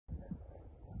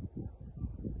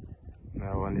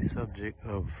On the subject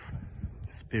of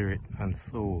spirit and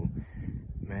soul,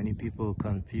 many people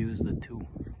confuse the two,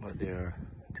 but they are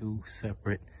two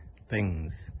separate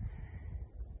things.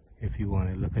 If you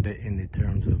want to look at it in the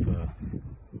terms of a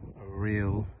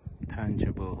real,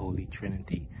 tangible Holy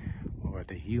Trinity, or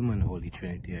the human Holy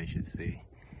Trinity, I should say,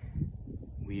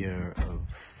 we are of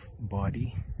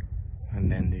body,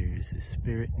 and then there's a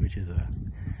spirit, which is a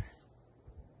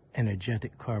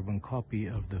energetic carbon copy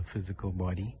of the physical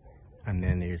body, and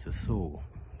then there's a soul.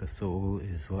 The soul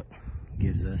is what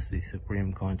gives us the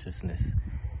supreme consciousness,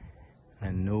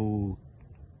 and no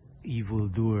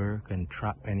evildoer can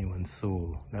trap anyone's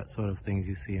soul. That sort of things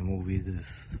you see in movies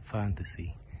is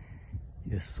fantasy.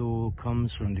 The soul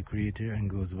comes from the Creator and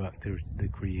goes back to the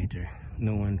Creator.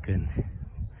 No one can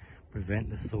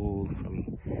prevent the soul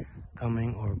from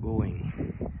coming or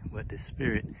going, but the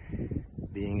spirit,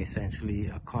 being essentially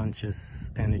a conscious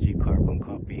energy carbon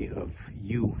copy of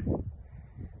you,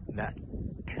 that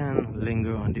can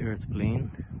linger on the earth plane.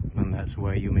 And that's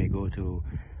why you may go to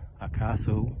a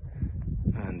castle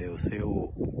and they'll say,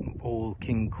 oh, old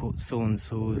King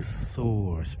so-and-so's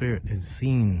soul or spirit is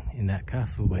seen in that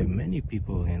castle by many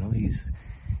people. You know, he's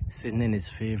sitting in his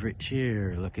favorite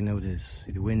chair, looking out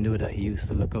the window that he used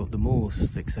to look out the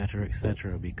most, etc.,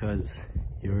 etc., because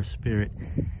your spirit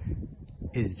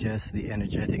is just the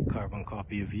energetic carbon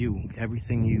copy of you.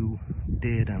 Everything you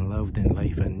did and loved in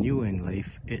life and knew in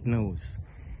life, it knows.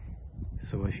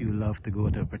 So if you love to go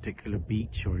to a particular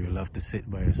beach, or you love to sit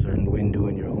by a certain window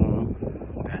in your home,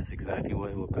 that's exactly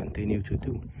what it will continue to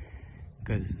do,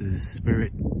 because the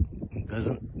spirit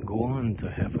doesn't go on to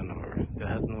heaven, or it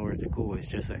has nowhere to go. It's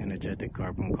just an energetic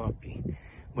carbon copy.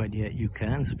 But yet you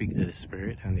can speak to the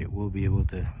spirit, and it will be able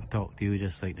to talk to you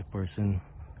just like the person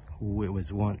who it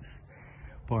was once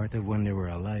part of when they were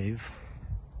alive.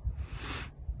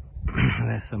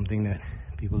 That's something that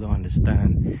people don't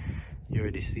understand.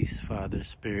 Your deceased father's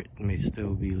spirit may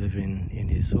still be living in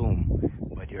his home,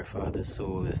 but your father's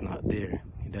soul is not there.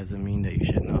 It doesn't mean that you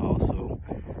should not also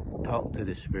talk to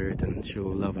the spirit and show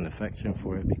love and affection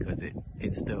for it, because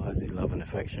it still has the love and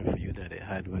affection for you that it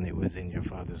had when it was in your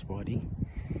father's body.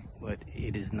 But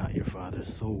it is not your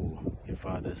father's soul. Your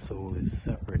father's soul is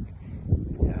separate.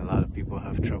 And a lot of people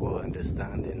have trouble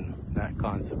understanding that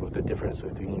concept of the difference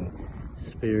between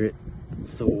spirit,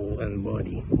 soul, and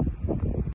body.